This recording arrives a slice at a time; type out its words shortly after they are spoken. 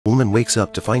Woman wakes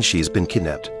up to find she's been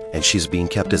kidnapped, and she's being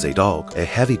kept as a dog. A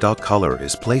heavy dog collar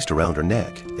is placed around her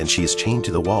neck, and she is chained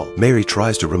to the wall. Mary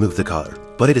tries to remove the collar,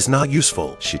 but it is not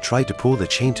useful. She tried to pull the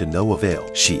chain to no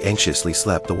avail. She anxiously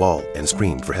slapped the wall and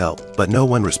screamed for help, but no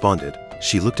one responded.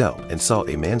 She looked out and saw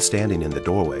a man standing in the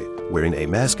doorway, wearing a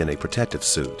mask and a protective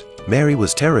suit. Mary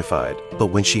was terrified, but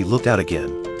when she looked out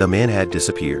again, the man had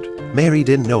disappeared. Mary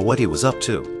didn't know what he was up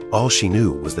to. All she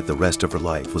knew was that the rest of her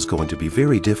life was going to be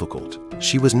very difficult.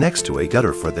 She was next to a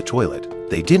gutter for the toilet.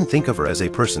 They didn't think of her as a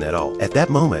person at all. At that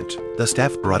moment, the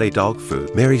staff brought a dog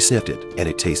food. Mary sniffed it, and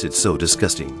it tasted so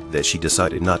disgusting that she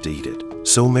decided not to eat it.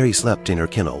 So Mary slept in her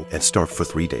kennel and starved for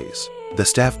 3 days. The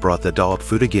staff brought the dog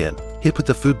food again. He put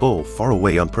the food bowl far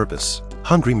away on purpose.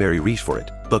 Hungry Mary reached for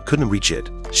it, but couldn't reach it.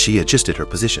 She adjusted her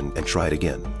position and tried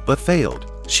again, but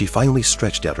failed. She finally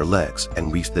stretched out her legs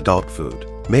and reached the dog food.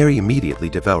 Mary immediately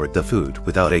devoured the food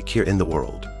without a care in the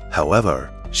world.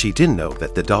 However, she didn't know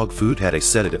that the dog food had a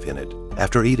sedative in it.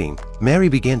 After eating, Mary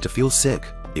began to feel sick.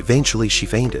 Eventually she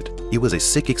fainted. It was a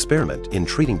sick experiment in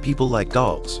treating people like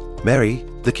dogs. Mary,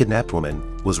 the kidnapped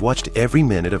woman, was watched every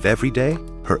minute of every day.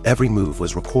 Her every move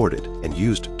was recorded and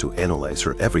used to analyze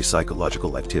her every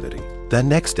psychological activity. The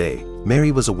next day,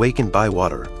 Mary was awakened by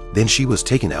water. Then she was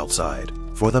taken outside.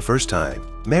 For the first time,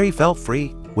 Mary felt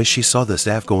free. When she saw the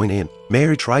staff going in,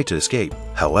 Mary tried to escape.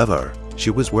 However, she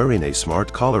was wearing a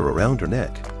smart collar around her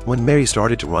neck. When Mary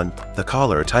started to run, the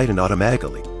collar tightened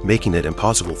automatically, making it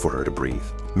impossible for her to breathe.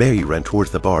 Mary ran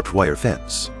towards the barbed wire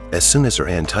fence. As soon as her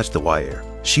hand touched the wire,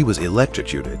 she was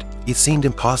electrocuted. It seemed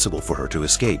impossible for her to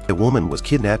escape. The woman was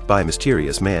kidnapped by a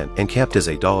mysterious man and kept as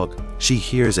a dog. She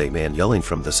hears a man yelling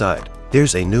from the side.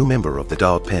 There's a new member of the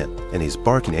dog pen, and he's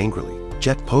barking angrily.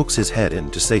 Jack pokes his head in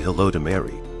to say hello to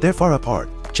Mary. They're far apart.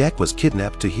 Jack was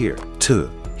kidnapped to here, too.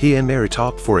 He and Mary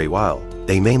talked for a while.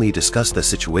 They mainly discussed the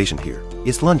situation here.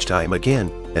 It's lunchtime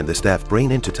again, and the staff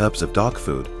bring into tubs of dog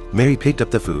food. Mary picked up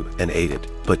the food and ate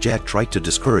it, but Jack tried to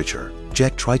discourage her.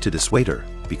 Jack tried to dissuade her,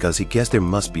 because he guessed there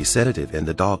must be sedative in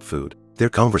the dog food. Their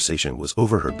conversation was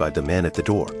overheard by the man at the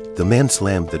door. The man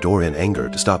slammed the door in anger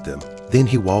to stop them. Then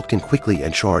he walked in quickly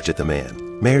and charged at the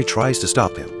man. Mary tries to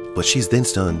stop him, but she's then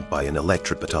stunned by an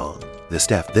electric baton. The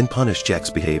staff then punished Jack's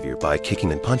behavior by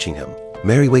kicking and punching him.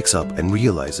 Mary wakes up and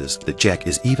realizes that Jack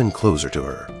is even closer to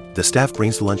her. The staff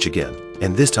brings lunch again,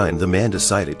 and this time the man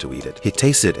decided to eat it. He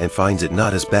tastes it and finds it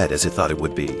not as bad as he thought it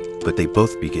would be, but they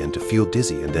both began to feel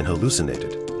dizzy and then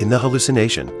hallucinated. In the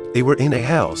hallucination, they were in a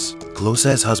house, close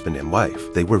as husband and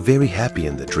wife. They were very happy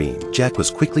in the dream. Jack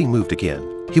was quickly moved again.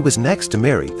 He was next to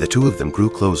Mary. The two of them grew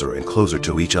closer and closer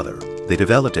to each other. They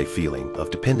developed a feeling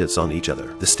of dependence on each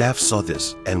other. The staff saw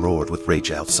this and roared with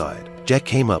rage outside. Jack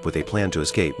came up with a plan to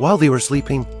escape. While they were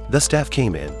sleeping, the staff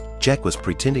came in. Jack was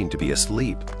pretending to be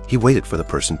asleep. He waited for the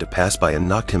person to pass by and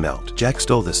knocked him out. Jack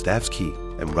stole the staff's key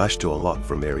and rushed to unlock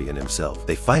for Mary and himself.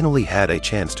 They finally had a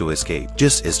chance to escape.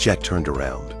 Just as Jack turned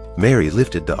around, Mary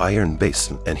lifted the iron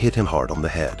basin and hit him hard on the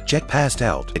head. Jack passed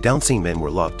out. The dancing men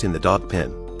were locked in the dog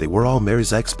pen. They were all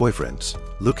Mary's ex-boyfriends.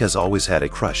 Luke has always had a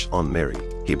crush on Mary.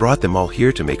 He brought them all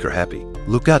here to make her happy.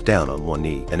 Luke got down on one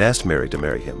knee and asked Mary to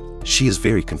marry him. She is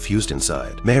very confused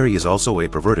inside. Mary is also a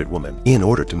perverted woman. In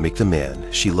order to make the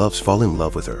man she loves fall in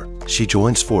love with her, she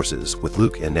joins forces with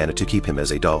Luke and Nana to keep him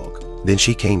as a dog. Then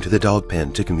she came to the dog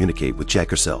pen to communicate with Jack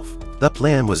herself. The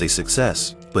plan was a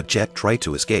success, but Jack tried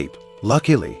to escape.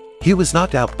 Luckily, he was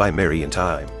knocked out by Mary in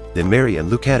time. Then Mary and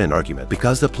Luke had an argument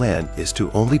because the plan is to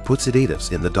only put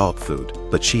sedatives in the dog food,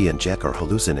 but she and Jack are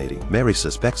hallucinating. Mary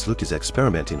suspects Luke is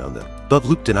experimenting on them, but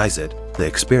Luke denies it. The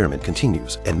experiment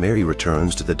continues and Mary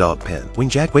returns to the dog pen. When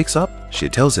Jack wakes up, she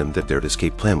tells him that their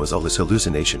escape plan was all his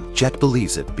hallucination. Jack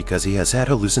believes it because he has had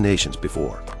hallucinations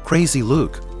before. Crazy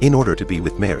Luke. In order to be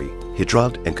with Mary, he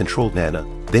drugged and controlled Nana.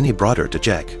 Then he brought her to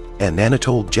Jack, and Nana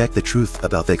told Jack the truth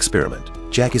about the experiment.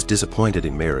 Jack is disappointed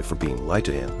in Mary for being lied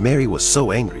to him. Mary was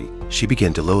so angry, she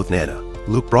began to loathe Nana.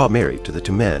 Luke brought Mary to the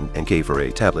two men and gave her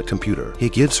a tablet computer. He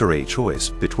gives her a choice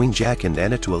between Jack and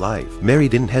Nana to alive. Mary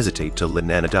didn't hesitate to let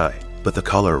Nana die, but the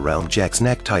collar around Jack's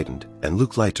neck tightened and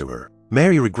Luke lied to her.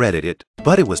 Mary regretted it,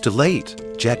 but it was too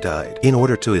late. Jack died. In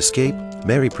order to escape,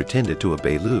 Mary pretended to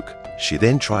obey Luke. She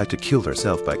then tried to kill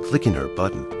herself by clicking her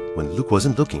button. When Luke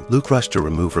wasn't looking, Luke rushed to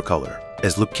remove her collar.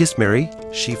 As Luke kissed Mary,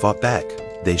 she fought back.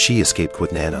 Then she escaped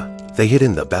with Nana. They hid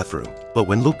in the bathroom, but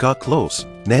when Luke got close,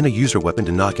 Nana used her weapon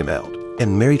to knock him out,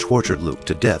 and Mary tortured Luke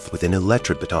to death with an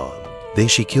electric baton. Then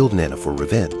she killed Nana for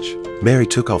revenge. Mary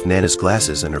took off Nana's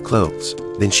glasses and her clothes.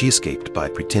 Then she escaped by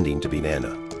pretending to be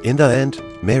Nana. In the end,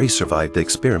 Mary survived the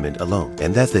experiment alone,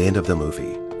 and that's the end of the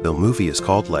movie. The movie is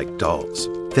called Like Dogs.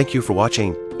 Thank you for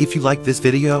watching. If you like this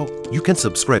video, you can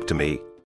subscribe to me.